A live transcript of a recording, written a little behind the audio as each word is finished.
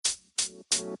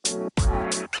Hello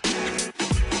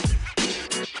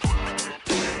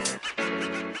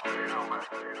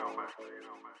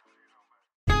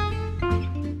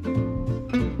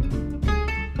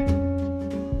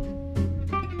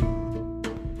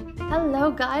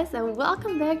guys, and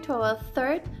welcome back to our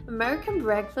third American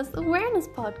Breakfast Awareness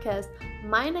Podcast.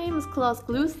 My name is Klaus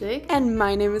Glusig. And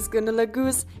my name is Gundala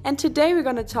Goose, and today we're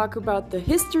going to talk about the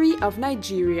history of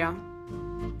Nigeria.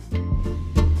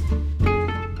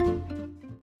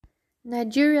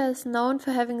 Nigeria is known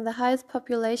for having the highest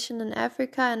population in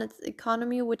Africa and its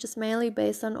economy, which is mainly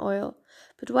based on oil.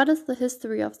 But what is the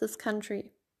history of this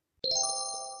country?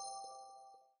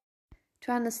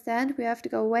 To understand, we have to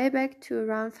go way back to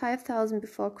around 5000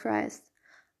 before Christ.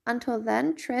 Until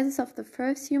then, traces of the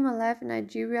first human life in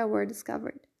Nigeria were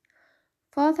discovered.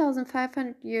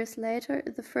 4,500 years later,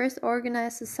 the first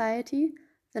organized society,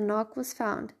 the Nok, was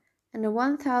found, and in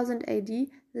 1000 AD,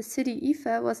 the city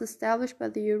Ife was established by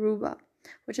the Yoruba,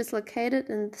 which is located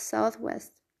in the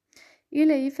southwest.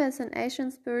 Ile-Ife is an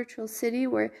ancient spiritual city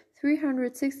where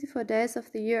 364 days of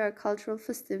the year are cultural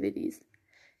festivities.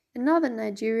 In northern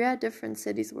Nigeria, different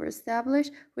cities were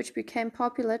established, which became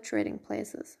popular trading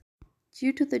places.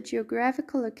 Due to the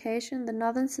geographical location, the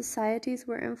northern societies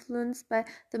were influenced by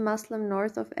the Muslim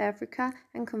north of Africa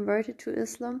and converted to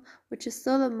Islam, which is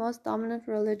still the most dominant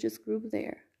religious group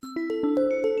there.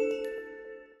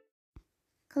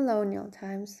 Colonial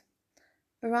times.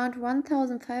 Around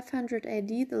 1500 AD,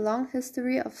 the long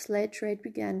history of slave trade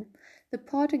began. The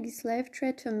Portuguese slave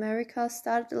trade to America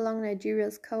started along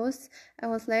Nigeria's coasts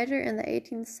and was later in the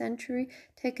 18th century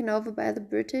taken over by the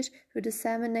British, who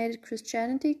disseminated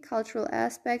Christianity, cultural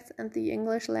aspects, and the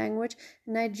English language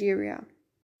in Nigeria.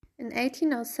 In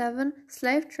 1807,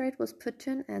 slave trade was put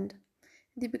to an end.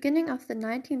 In the beginning of the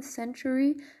 19th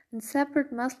century, a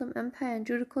separate Muslim empire and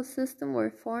judicial system were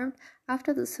formed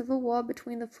after the civil war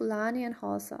between the Fulani and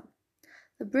Hausa.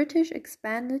 The British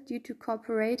expanded due to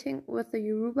cooperating with the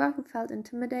Yoruba, who felt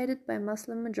intimidated by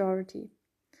Muslim majority.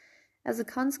 As a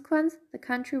consequence, the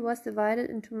country was divided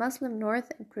into Muslim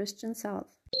North and Christian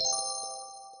South.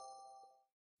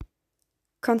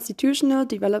 Constitutional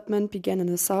development began in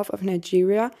the south of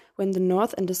Nigeria when the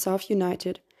north and the south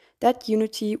united. That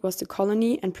unity was the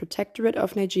colony and protectorate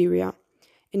of Nigeria.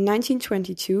 In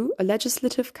 1922, a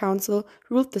legislative council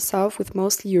ruled the south with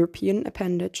mostly European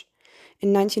appanage.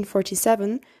 In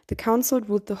 1947, the council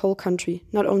ruled the whole country,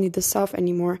 not only the south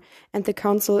anymore, and the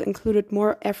council included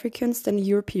more Africans than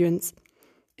Europeans.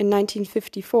 In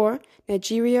 1954,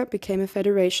 Nigeria became a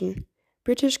federation.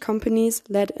 British companies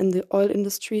led in the oil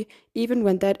industry even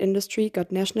when that industry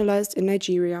got nationalized in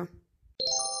Nigeria.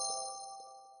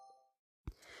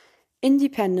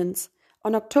 Independence.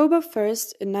 On October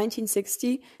 1st in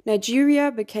 1960,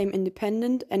 Nigeria became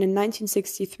independent and in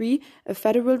 1963 a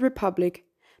federal republic.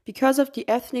 Because of the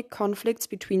ethnic conflicts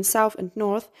between South and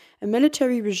North, a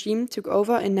military regime took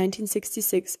over in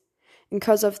 1966.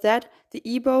 Because of that, the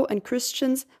Igbo and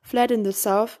Christians fled in the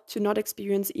South to not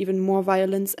experience even more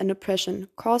violence and oppression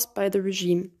caused by the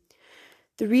regime.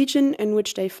 The region in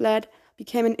which they fled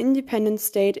became an independent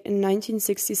state in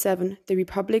 1967, the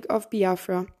Republic of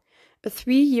Biafra. A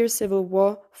 3-year civil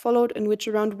war followed in which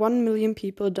around 1 million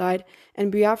people died,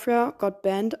 and Biafra got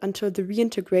banned until the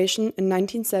reintegration in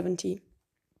 1970.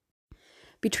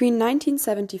 Between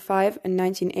 1975 and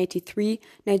 1983,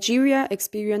 Nigeria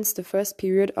experienced the first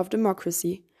period of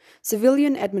democracy.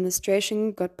 Civilian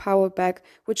administration got power back,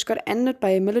 which got ended by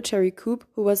a military coup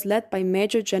who was led by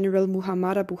Major General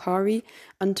Muhammadu Buhari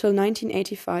until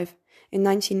 1985. In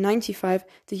 1995,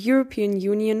 the European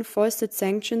Union foisted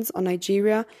sanctions on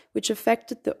Nigeria, which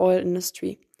affected the oil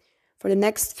industry. For the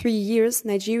next 3 years,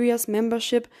 Nigeria's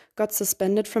membership got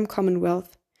suspended from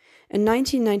Commonwealth. In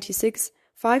 1996,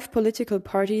 5 political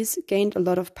parties gained a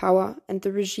lot of power, and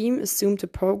the regime assumed a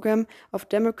program of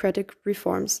democratic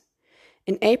reforms.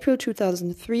 In April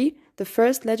 2003, the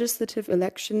first legislative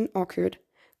election occurred.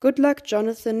 Goodluck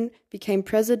Jonathan became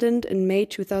president in May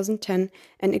 2010,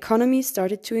 and economy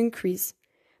started to increase.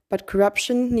 But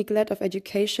corruption, neglect of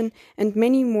education, and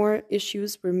many more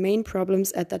issues were main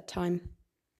problems at that time.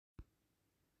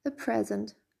 The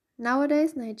present.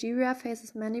 Nowadays, Nigeria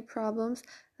faces many problems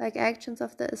like actions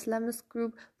of the Islamist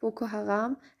group Boko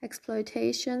Haram,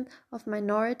 exploitation of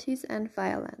minorities, and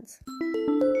violence.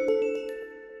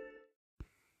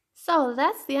 So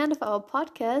that's the end of our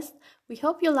podcast. We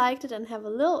hope you liked it and have a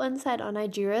little insight on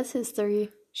Nigeria's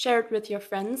history. Share it with your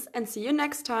friends and see you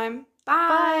next time.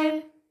 Bye! Bye!